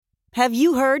Have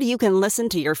you heard you can listen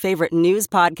to your favorite news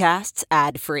podcasts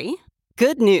ad-free?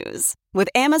 Good news. With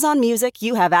Amazon Music,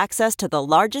 you have access to the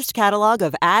largest catalog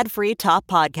of ad-free top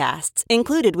podcasts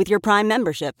included with your Prime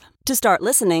membership. To start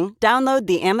listening, download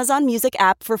the Amazon Music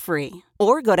app for free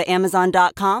or go to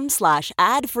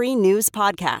amazon.com/ad-free news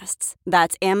podcasts.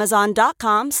 That's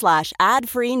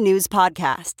amazon.com/ad-free news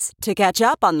podcasts to catch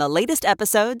up on the latest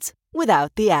episodes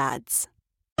without the ads.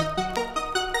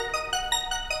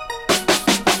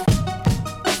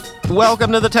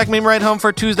 Welcome to the Tech Meme Ride Home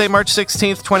for Tuesday, March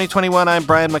 16th, 2021. I'm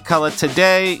Brian McCullough.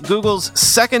 Today, Google's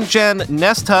second-gen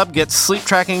Nest Hub gets sleep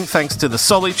tracking thanks to the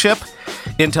Soli chip.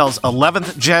 Intel's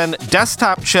 11th-gen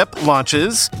desktop chip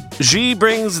launches. Xi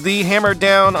brings the hammer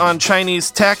down on Chinese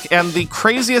tech, and the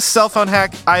craziest cell phone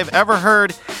hack I've ever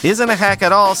heard isn't a hack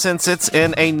at all since it's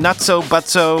in a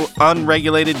nutso-butso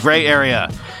unregulated gray area.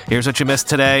 Here's what you missed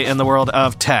today in the world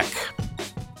of tech.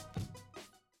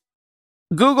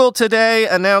 Google today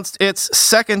announced its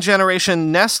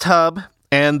second-generation Nest Hub,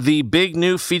 and the big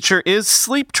new feature is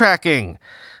sleep tracking.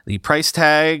 The price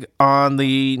tag on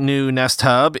the new Nest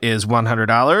Hub is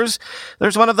 $100.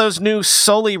 There's one of those new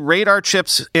Soli radar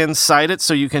chips inside it,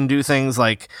 so you can do things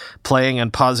like playing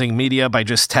and pausing media by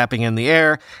just tapping in the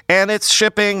air, and it's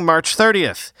shipping March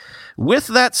 30th. With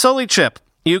that Soli chip,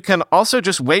 you can also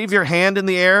just wave your hand in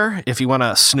the air if you want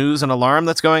to snooze an alarm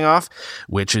that's going off,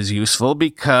 which is useful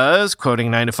because, quoting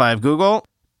 9to5 Google,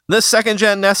 the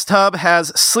second-gen Nest Hub has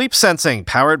sleep sensing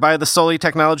powered by the Soli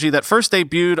technology that first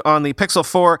debuted on the Pixel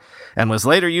 4 and was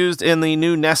later used in the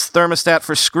new Nest thermostat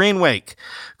for screen wake.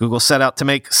 Google set out to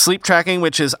make sleep tracking,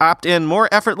 which is opt-in, more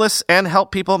effortless and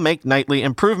help people make nightly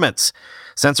improvements.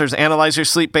 Sensors analyze your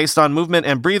sleep based on movement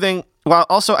and breathing, while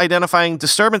also identifying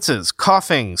disturbances,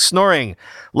 coughing, snoring,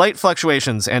 light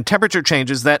fluctuations, and temperature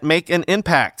changes that make an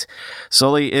impact.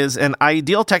 Soli is an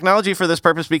ideal technology for this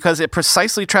purpose because it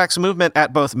precisely tracks movement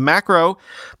at both macro,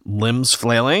 limbs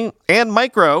flailing, and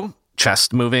micro,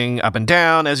 chest moving up and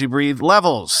down as you breathe,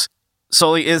 levels.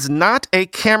 Soli is not a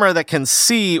camera that can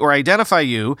see or identify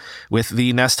you, with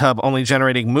the Nest Hub only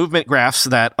generating movement graphs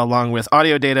that, along with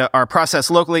audio data, are processed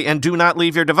locally and do not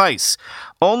leave your device.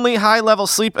 Only high-level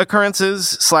sleep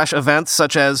occurrences/events,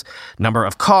 such as number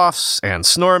of coughs and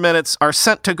snore minutes, are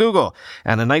sent to Google,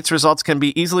 and the night's results can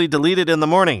be easily deleted in the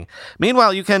morning.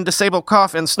 Meanwhile, you can disable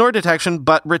cough and snore detection,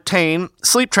 but retain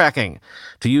sleep tracking.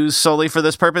 To use Soli for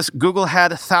this purpose, Google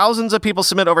had thousands of people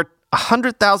submit over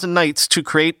 100,000 nights to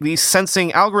create these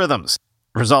sensing algorithms.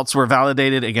 Results were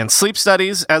validated against sleep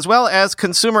studies, as well as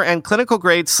consumer and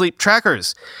clinical-grade sleep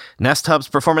trackers. Nest Hub's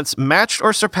performance matched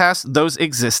or surpassed those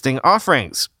existing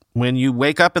offerings. When you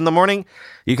wake up in the morning,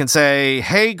 you can say,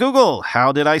 "Hey Google,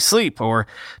 how did I sleep?" or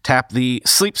tap the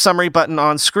sleep summary button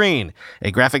on screen.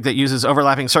 A graphic that uses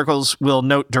overlapping circles will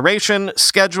note duration,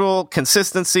 schedule,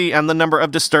 consistency, and the number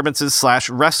of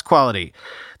disturbances/rest quality.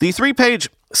 The 3-page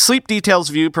Sleep Details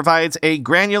view provides a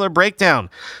granular breakdown.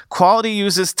 Quality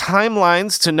uses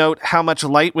timelines to note how much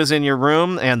light was in your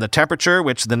room and the temperature,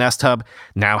 which the Nest Hub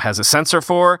now has a sensor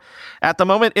for. At the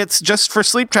moment, it's just for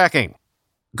sleep tracking.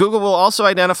 Google will also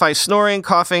identify snoring,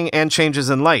 coughing, and changes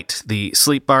in light. The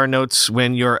sleep bar notes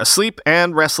when you're asleep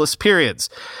and restless periods.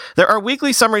 There are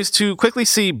weekly summaries to quickly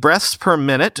see breaths per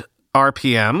minute,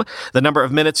 RPM, the number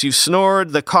of minutes you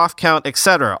snored, the cough count,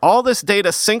 etc. All this data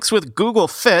syncs with Google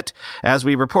Fit, as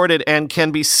we reported, and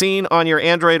can be seen on your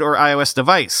Android or iOS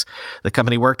device. The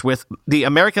company worked with the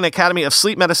American Academy of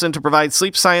Sleep Medicine to provide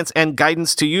sleep science and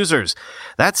guidance to users.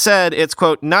 That said, it's,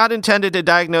 quote, not intended to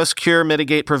diagnose, cure,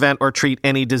 mitigate, prevent, or treat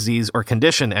any disease or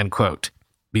condition, end quote.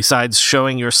 Besides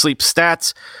showing your sleep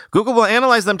stats, Google will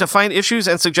analyze them to find issues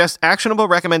and suggest actionable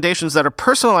recommendations that are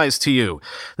personalized to you.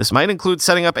 This might include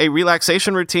setting up a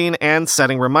relaxation routine and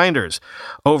setting reminders.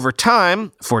 Over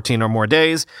time, 14 or more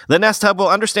days, the Nest Hub will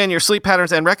understand your sleep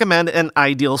patterns and recommend an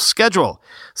ideal schedule.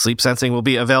 Sleep sensing will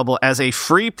be available as a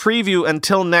free preview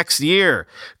until next year.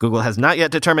 Google has not yet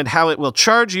determined how it will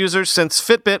charge users since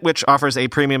Fitbit, which offers a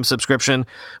premium subscription,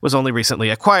 was only recently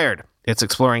acquired. It's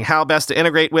exploring how best to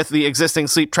integrate with the existing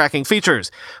sleep tracking features.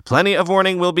 Plenty of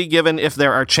warning will be given if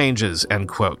there are changes, end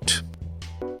quote.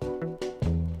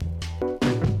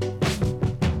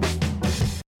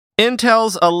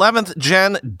 Intel's 11th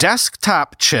gen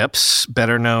desktop chips,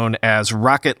 better known as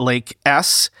Rocket Lake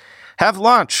S, have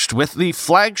launched with the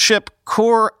flagship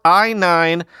Core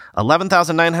i9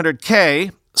 11900K,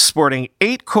 sporting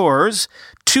 8 cores,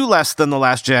 2 less than the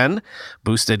last gen,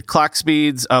 boosted clock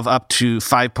speeds of up to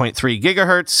 5.3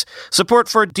 gigahertz, support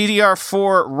for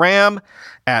DDR4 RAM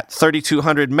at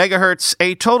 3200 megahertz,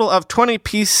 a total of 20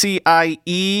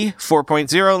 PCIe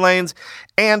 4.0 lanes,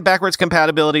 and backwards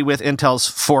compatibility with Intel's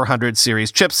 400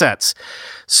 series chipsets.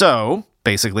 So,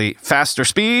 basically, faster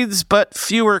speeds, but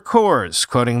fewer cores,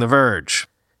 quoting The Verge.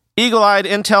 Eagle-eyed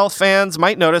Intel fans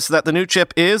might notice that the new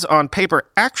chip is, on paper,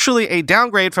 actually a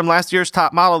downgrade from last year's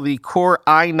top model, the Core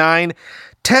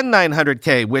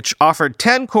i9-10900K, which offered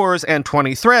 10 cores and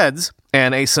 20 threads,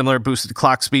 and a similar boosted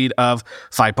clock speed of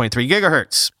 5.3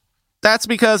 gigahertz. That's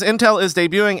because Intel is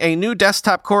debuting a new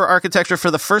desktop core architecture for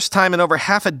the first time in over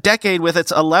half a decade with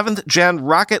its 11th gen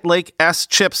Rocket Lake S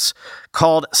chips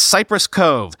called Cypress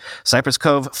Cove. Cypress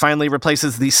Cove finally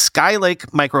replaces the Skylake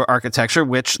microarchitecture,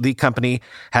 which the company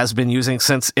has been using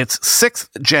since its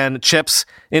 6th gen chips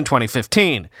in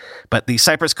 2015. But the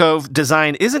Cypress Cove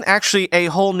design isn't actually a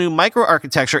whole new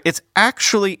microarchitecture. It's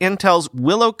actually Intel's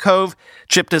Willow Cove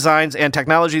chip designs and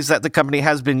technologies that the company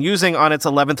has been using on its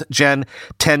 11th gen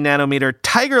 10 nanometer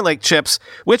Tiger Lake chips,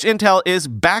 which Intel is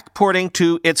backporting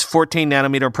to its 14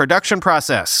 nanometer production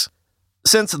process.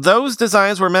 Since those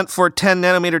designs were meant for 10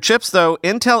 nanometer chips, though,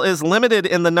 Intel is limited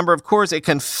in the number of cores it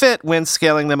can fit when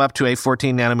scaling them up to a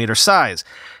 14 nanometer size,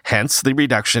 hence the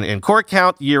reduction in core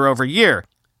count year over year.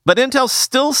 But Intel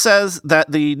still says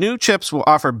that the new chips will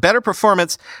offer better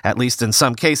performance, at least in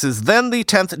some cases, than the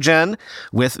 10th gen,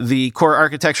 with the core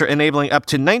architecture enabling up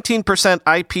to 19%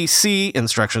 IPC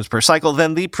instructions per cycle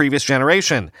than the previous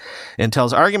generation.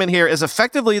 Intel's argument here is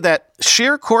effectively that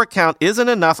sheer core count isn't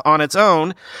enough on its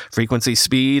own. Frequency,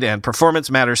 speed, and performance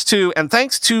matters too, and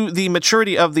thanks to the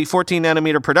maturity of the 14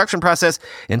 nanometer production process,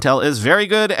 Intel is very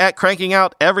good at cranking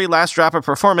out every last drop of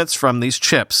performance from these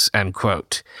chips, end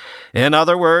quote. In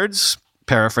other words,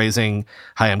 paraphrasing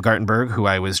Chaim Gartenberg, who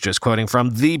I was just quoting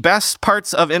from, the best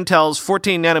parts of Intel's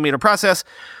 14 nanometer process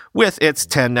with its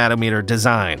 10 nanometer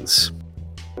designs.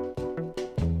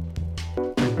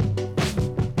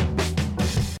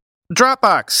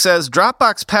 Dropbox says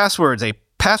Dropbox Passwords, a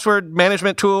password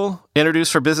management tool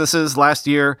introduced for businesses last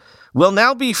year, will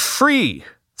now be free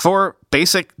for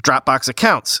basic Dropbox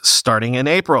accounts starting in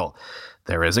April.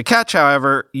 There is a catch,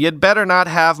 however. You'd better not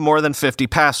have more than 50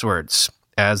 passwords.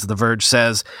 As The Verge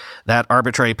says, that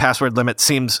arbitrary password limit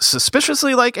seems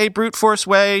suspiciously like a brute force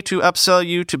way to upsell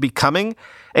you to becoming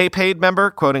a paid member,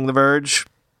 quoting The Verge.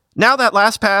 Now that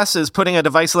LastPass is putting a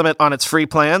device limit on its free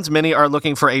plans, many are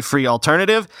looking for a free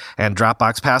alternative, and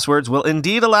Dropbox Passwords will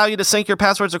indeed allow you to sync your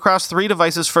passwords across 3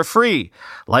 devices for free.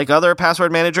 Like other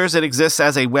password managers, it exists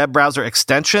as a web browser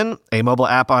extension, a mobile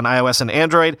app on iOS and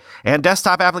Android, and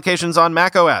desktop applications on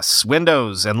macOS,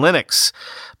 Windows, and Linux.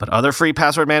 But other free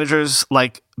password managers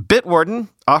like Bitwarden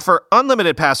offer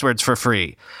unlimited passwords for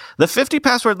free. The 50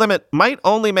 password limit might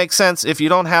only make sense if you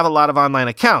don't have a lot of online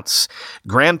accounts.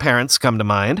 Grandparents come to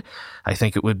mind. I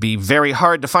think it would be very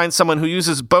hard to find someone who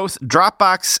uses both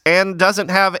Dropbox and doesn't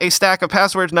have a stack of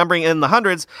passwords numbering in the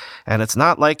hundreds, and it's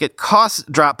not like it costs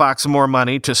Dropbox more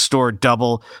money to store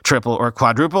double, triple, or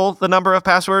quadruple the number of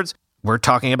passwords. We're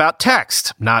talking about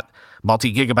text, not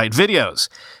multi-gigabyte videos.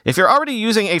 If you're already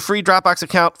using a free Dropbox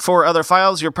account for other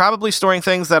files, you're probably storing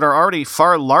things that are already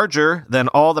far larger than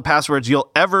all the passwords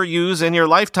you'll ever use in your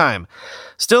lifetime.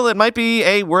 Still, it might be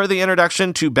a worthy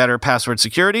introduction to better password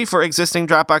security for existing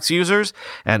Dropbox users,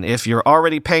 and if you're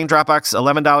already paying Dropbox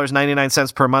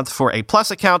 $11.99 per month for a Plus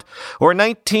account or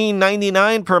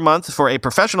 $19.99 per month for a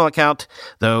professional account,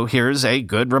 though here's a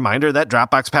good reminder that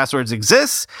Dropbox Passwords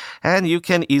exists, and you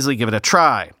can easily give it a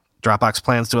try. Dropbox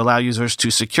plans to allow users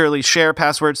to securely share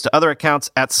passwords to other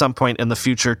accounts at some point in the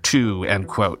future too, end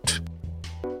quote.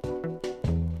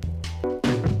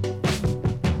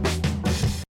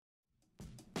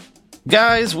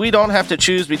 Guys, we don't have to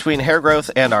choose between hair growth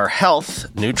and our health.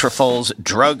 Nutrafol's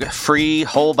drug-free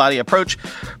whole-body approach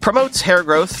promotes hair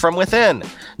growth from within.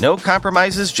 No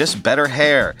compromises, just better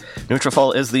hair.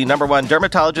 Nutrafol is the #1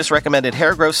 dermatologist-recommended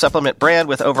hair growth supplement brand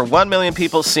with over 1 million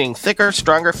people seeing thicker,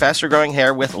 stronger, faster-growing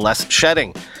hair with less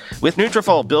shedding. With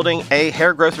Nutrafol, building a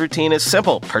hair growth routine is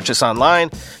simple. Purchase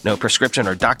online, no prescription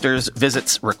or doctor's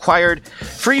visits required.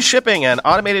 Free shipping and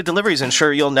automated deliveries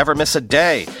ensure you'll never miss a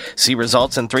day. See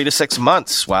results in 3 to 6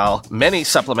 months. While many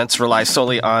supplements rely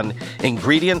solely on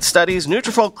ingredient studies,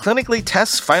 Nutrafol clinically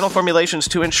tests final formulations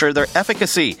to ensure their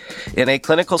efficacy. In a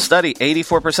clinical study,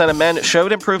 84% of men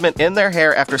showed improvement in their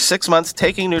hair after 6 months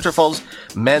taking Nutrafol's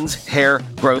men's hair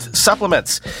growth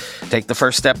supplements. Take the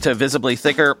first step to visibly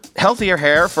thicker, healthier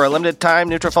hair. For a For a limited time,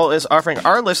 Nutrafol is offering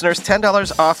our listeners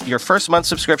 $10 off your first month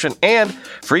subscription and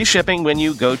free shipping when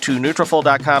you go to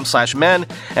Nutrafol.com/men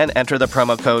and enter the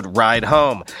promo code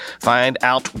RIDEHOME. Find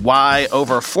out why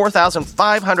over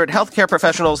 4,500 healthcare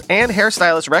professionals and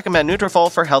hairstylists recommend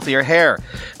Nutrafol for healthier hair.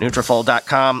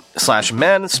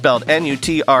 Nutrafol.com/men, spelled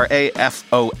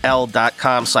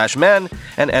Nutrafol.com/men,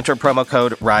 and enter promo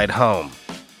code RIDEHOME.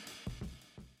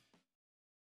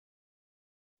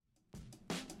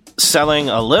 Selling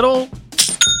a little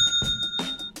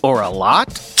or a lot?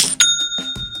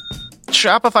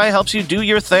 Shopify helps you do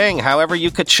your thing, however you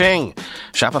ka-ching.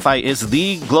 Shopify is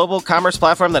the global commerce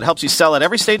platform that helps you sell at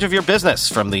every stage of your business,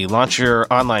 from the launch your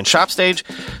online shop stage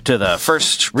to the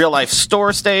first real-life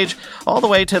store stage, all the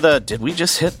way to the did we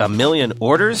just hit 1 million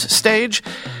orders stage?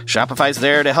 Shopify's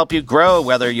there to help you grow,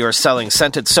 whether you're selling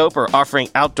scented soap or offering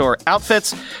outdoor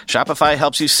outfits. Shopify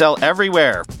helps you sell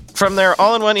everywhere. From their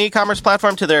all-in-one e-commerce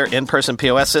platform to their in-person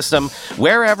POS system,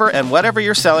 wherever and whatever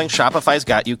you're selling, Shopify's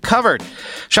got you covered.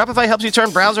 Shopify helps you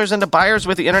turn browsers into buyers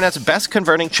with the internet's best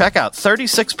converting checkout,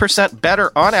 36%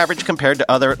 better on average compared to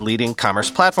other leading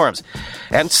commerce platforms.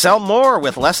 And sell more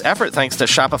with less effort thanks to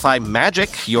Shopify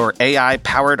Magic, your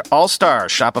AI-powered all-star.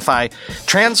 Shopify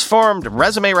transformed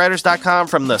ResumeWriters.com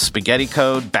from the spaghetti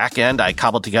code backend I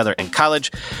cobbled together in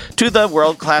college to the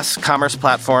world-class commerce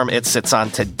platform it sits on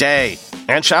today.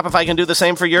 And Shopify can do the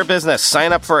same for your business.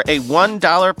 Sign up for a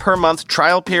 $1 per month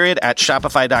trial period at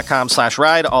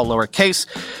shopify.com/ride, all lowercase.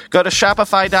 Go to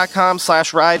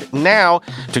shopify.com/ride now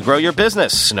to grow your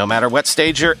business, no matter what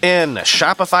stage you're in.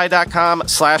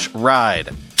 Shopify.com/ride.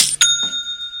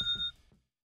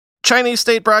 Chinese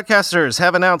state broadcasters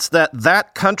have announced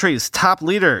that country's top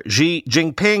leader, Xi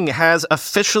Jinping, has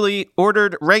officially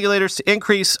ordered regulators to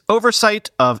increase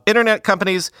oversight of internet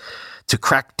companies to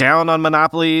crack down on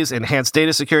monopolies, enhance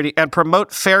data security, and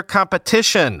promote fair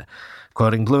competition,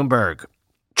 quoting Bloomberg.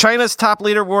 China's top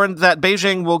leader warned that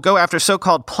Beijing will go after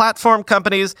so-called platform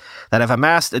companies that have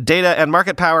amassed data and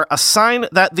market power, a sign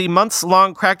that the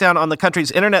months-long crackdown on the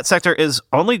country's internet sector is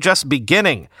only just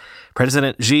beginning.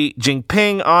 President Xi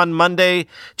Jinping on Monday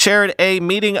chaired a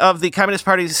meeting of the Communist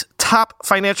Party's top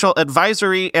financial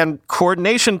advisory and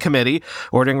coordination committee,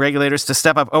 ordering regulators to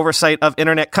step up oversight of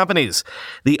internet companies.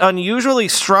 The unusually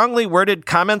strongly worded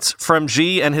comments from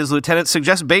Xi and his lieutenants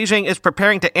suggest Beijing is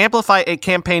preparing to amplify a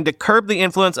campaign to curb the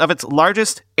influence of its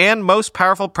largest and most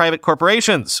powerful private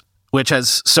corporations, which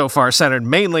has so far centered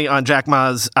mainly on Jack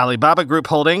Ma's Alibaba Group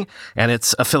holding and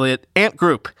its affiliate Ant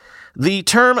Group. The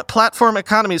term platform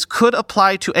economies could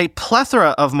apply to a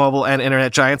plethora of mobile and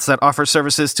internet giants that offer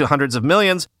services to hundreds of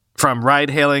millions, from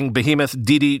ride-hailing behemoth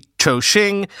Didi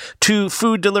Chuxing to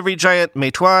food delivery giant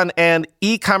Meituan and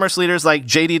e-commerce leaders like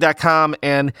JD.com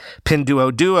and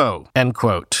Pinduoduo, end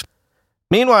quote.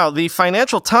 Meanwhile, the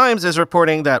Financial Times is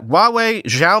reporting that Huawei,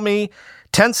 Xiaomi,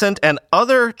 Tencent, and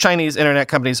other Chinese internet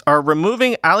companies are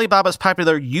removing Alibaba's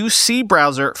popular UC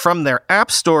browser from their app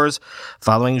stores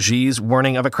following Xi's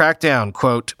warning of a crackdown.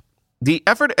 Quote, the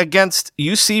effort against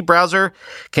UC browser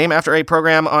came after a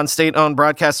program on state-owned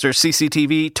broadcaster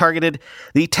CCTV targeted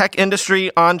the tech industry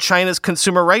on China's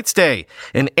Consumer Rights Day,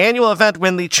 an annual event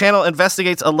when the channel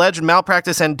investigates alleged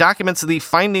malpractice and documents the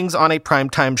findings on a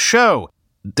primetime show.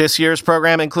 This year's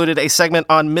program included a segment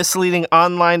on misleading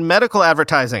online medical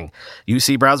advertising.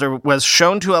 UC Browser was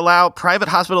shown to allow private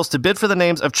hospitals to bid for the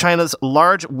names of China's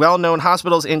large, well-known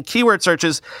hospitals in keyword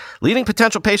searches, leading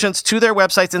potential patients to their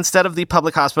websites instead of the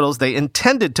public hospitals they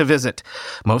intended to visit.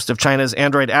 Most of China's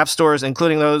Android app stores,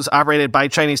 including those operated by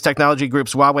Chinese technology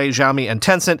groups Huawei, Xiaomi, and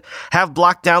Tencent, have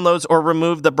blocked downloads or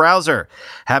removed the browser.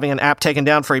 Having an app taken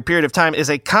down for a period of time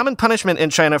is a common punishment in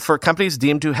China for companies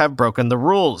deemed to have broken the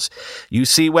rules.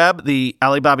 UC Web, the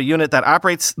Alibaba unit that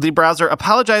operates the browser,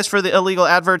 apologized for the illegal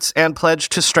adverts and pledged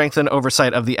to strengthen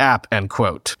oversight of the app, end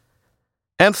quote.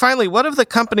 And finally, what of the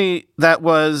company that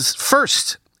was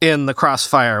first in the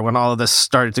crossfire when all of this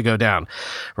started to go down?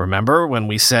 Remember when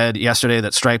we said yesterday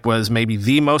that Stripe was maybe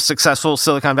the most successful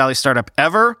Silicon Valley startup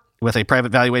ever, with a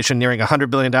private valuation nearing $100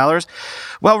 billion?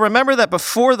 Well, remember that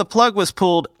before the plug was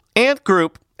pulled, Ant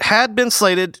Group had been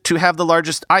slated to have the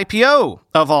largest IPO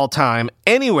of all time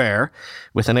anywhere,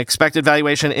 with an expected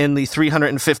valuation in the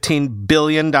 $315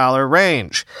 billion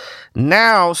range.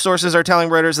 Now, sources are telling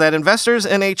Reuters that investors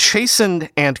in a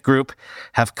chastened Ant Group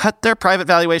have cut their private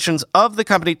valuations of the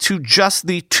company to just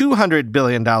the $200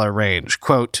 billion range.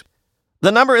 Quote,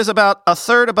 The number is about a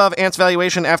third above Ant's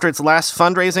valuation after its last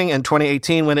fundraising in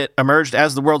 2018 when it emerged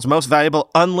as the world's most valuable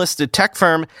unlisted tech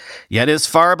firm, yet is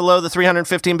far below the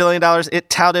 $315 billion it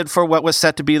touted for what was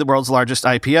set to be the world's largest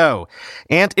IPO.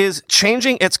 Ant is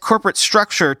changing its corporate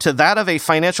structure to that of a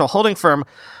financial holding firm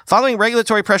following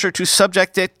regulatory pressure to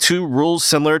subject it to rules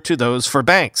similar to those for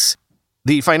banks.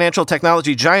 The financial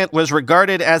technology giant was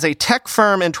regarded as a tech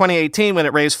firm in 2018 when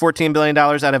it raised $14 billion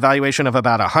at a valuation of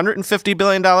about $150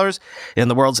 billion in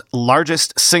the world's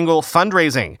largest single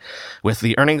fundraising. With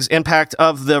the earnings impact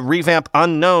of the revamp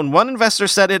unknown, one investor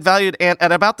said it valued Ant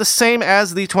at about the same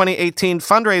as the 2018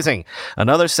 fundraising.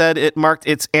 Another said it marked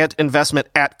its Ant investment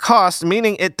at cost,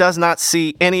 meaning it does not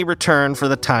see any return for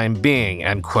the time being,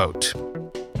 end quote.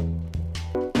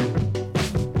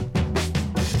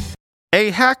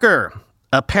 A hacker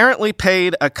apparently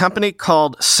paid a company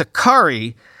called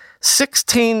Sakari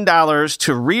 $16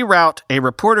 to reroute a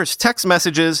reporter's text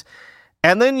messages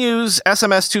and then use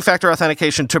SMS two-factor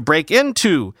authentication to break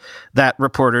into that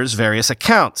reporter's various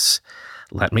accounts.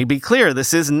 Let me be clear,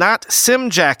 this is not SIM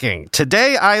jacking.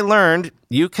 Today I learned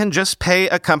you can just pay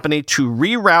a company to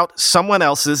reroute someone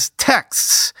else's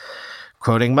texts.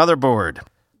 Quoting Motherboard.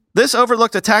 This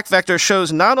overlooked attack vector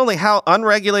shows not only how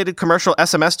unregulated commercial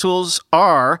SMS tools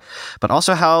are, but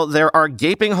also how there are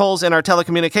gaping holes in our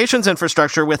telecommunications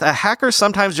infrastructure, with a hacker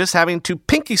sometimes just having to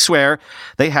pinky swear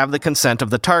they have the consent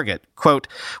of the target. Quote,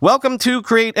 welcome to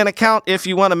create an account if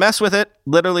you want to mess with it.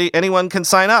 Literally anyone can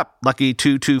sign up.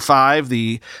 Lucky225,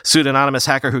 the pseudonymous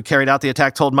hacker who carried out the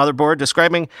attack, told Motherboard,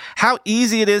 describing how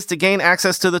easy it is to gain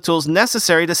access to the tools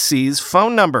necessary to seize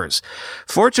phone numbers.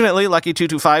 Fortunately,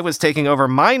 Lucky225 was taking over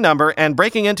my number and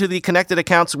breaking into the connected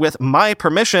accounts with my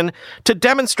permission to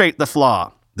demonstrate the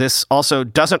flaw. This also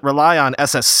doesn't rely on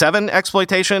SS7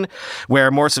 exploitation,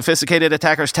 where more sophisticated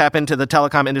attackers tap into the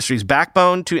telecom industry's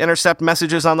backbone to intercept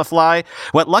messages on the fly.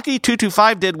 What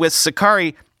Lucky225 did with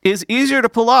Sakari is easier to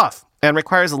pull off and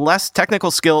requires less technical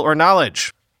skill or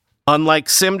knowledge. Unlike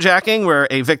SIM jacking, where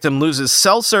a victim loses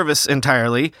cell service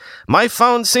entirely, my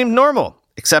phone seemed normal.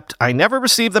 Except I never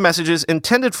received the messages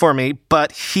intended for me,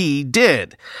 but he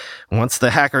did. Once the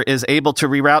hacker is able to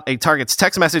reroute a target's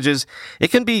text messages,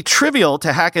 it can be trivial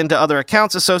to hack into other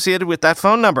accounts associated with that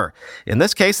phone number. In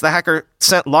this case, the hacker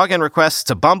sent login requests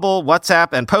to Bumble,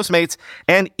 WhatsApp, and Postmates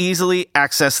and easily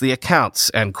accessed the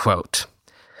accounts, end quote.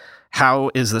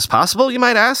 How is this possible, you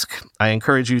might ask? I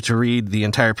encourage you to read the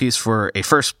entire piece for a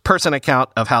first-person account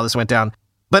of how this went down.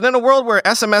 But in a world where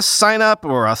SMS sign-up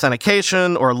or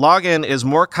authentication or login is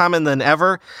more common than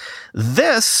ever,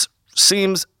 this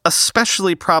seems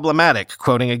especially problematic,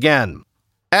 quoting again.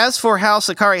 As for how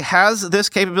Sakari has this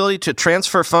capability to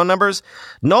transfer phone numbers,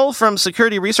 Noel from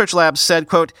Security Research Labs said,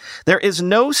 quote, there is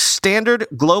no standard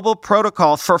global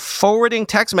protocol for forwarding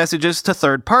text messages to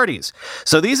third parties.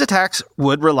 So these attacks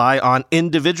would rely on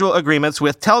individual agreements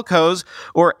with telcos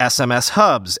or SMS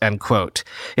hubs, end quote.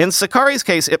 In Sakari's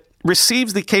case, it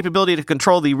receives the capability to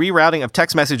control the rerouting of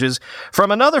text messages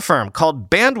from another firm called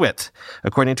Bandwidth,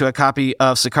 according to a copy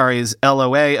of Sakari's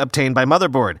LOA obtained by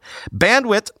Motherboard.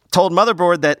 Bandwidth told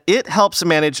Motherboard that it helps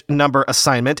manage number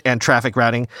assignment and traffic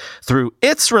routing through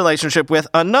its relationship with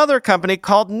another company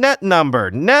called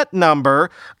NetNumber. NetNumber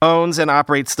owns and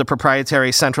operates the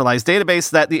proprietary centralized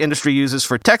database that the industry uses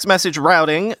for text message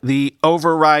routing, the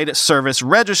Override Service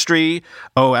Registry,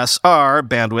 OSR,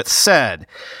 Bandwidth said.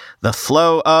 The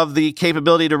flow of the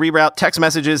capability to reroute text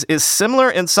messages is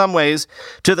similar in some ways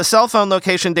to the cell phone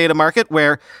location data market,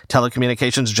 where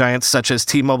telecommunications giants such as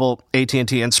T-Mobile,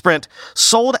 AT&T, and Sprint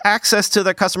sold access to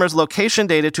their customers' location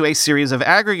data to a series of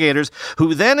aggregators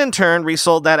who then in turn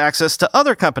resold that access to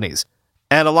other companies.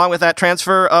 And along with that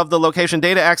transfer of the location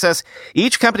data access,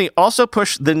 each company also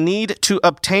pushed the need to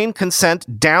obtain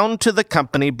consent down to the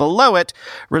company below it,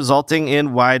 resulting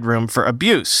in wide room for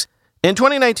abuse. In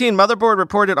 2019, Motherboard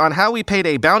reported on how we paid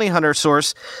a bounty hunter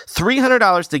source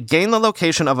 $300 to gain the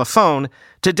location of a phone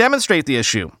to demonstrate the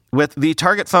issue, with the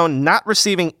target phone not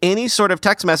receiving any sort of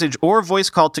text message or voice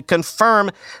call to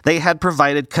confirm they had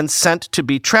provided consent to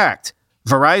be tracked.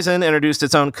 Verizon introduced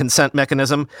its own consent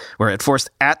mechanism, where it forced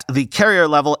at the carrier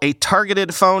level a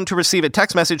targeted phone to receive a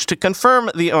text message to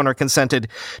confirm the owner consented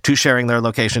to sharing their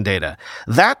location data.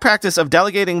 That practice of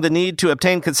delegating the need to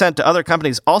obtain consent to other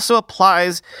companies also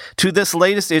applies to this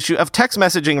latest issue of text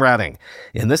messaging routing.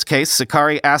 In this case,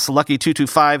 Sakari asked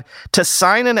Lucky225 to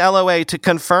sign an LOA to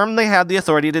confirm they had the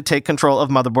authority to take control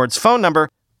of Motherboard's phone number,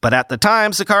 But at the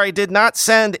time, Sakari did not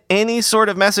send any sort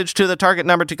of message to the target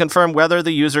number to confirm whether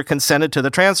the user consented to the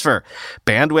transfer.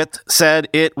 Bandwidth said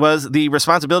it was the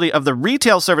responsibility of the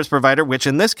retail service provider, which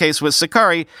in this case was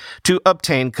Sakari, to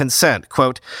obtain consent.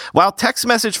 Quote, while text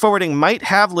message forwarding might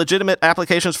have legitimate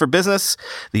applications for business,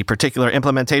 the particular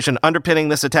implementation underpinning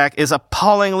this attack is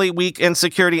appallingly weak in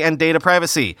security and data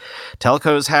privacy.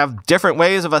 Telcos have different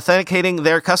ways of authenticating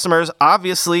their customers,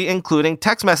 obviously including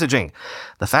text messaging.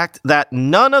 The fact that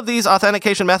none of these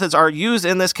authentication methods are used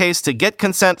in this case to get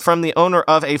consent from the owner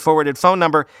of a forwarded phone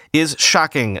number is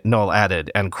shocking, Knoll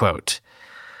added, end quote.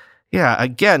 Yeah,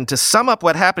 again, to sum up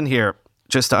what happened here,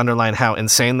 just to underline how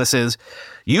insane this is,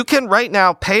 you can right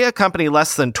now pay a company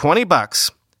less than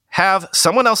 $20, have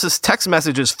someone else's text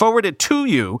messages forwarded to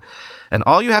you, and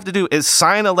all you have to do is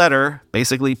sign a letter,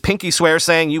 basically pinky swear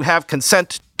saying you have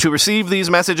consent to receive these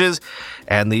messages,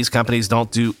 and these companies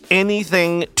don't do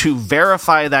anything to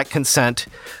verify that consent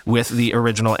with the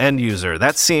original end user.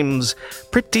 That seems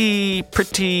pretty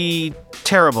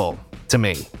terrible to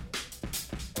me.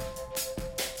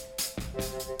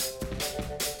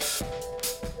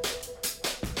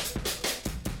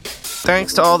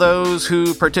 Thanks to all those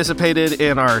who participated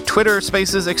in our Twitter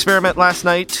Spaces experiment last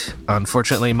night.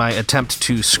 Unfortunately, my attempt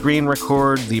to screen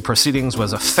record the proceedings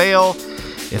was a fail.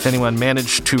 If anyone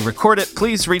managed to record it,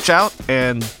 please reach out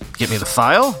and get me the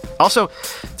file. Also,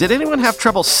 did anyone have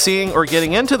trouble seeing or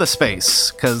getting into the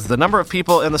space? Because the number of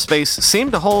people in the space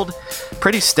seemed to hold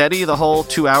pretty steady the whole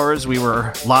 2 hours we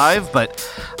were live, but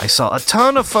I saw a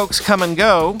ton of folks come and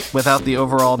go without the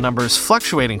overall numbers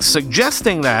fluctuating,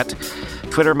 suggesting that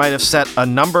Twitter might have set a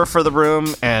number for the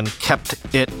room and kept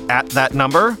it at that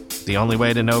number. The only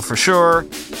way to know for sure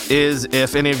is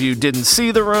if any of you didn't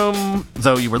see the room,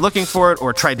 though you were looking for it,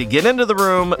 or tried to get into the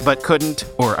room but couldn't,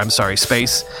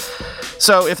 space.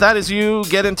 So if that is you,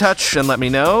 get in touch and let me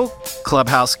know.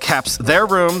 Clubhouse caps their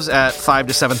rooms at 5,000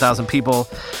 to 7,000 people,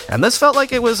 and this felt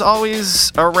like it was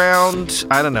always around,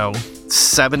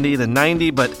 70 to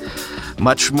 90, but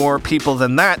much more people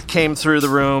than that came through the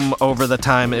room over the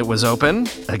time it was open.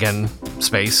 Again,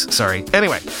 space, sorry.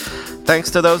 Anyway,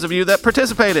 thanks to those of you that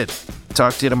participated.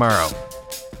 Talk to you tomorrow.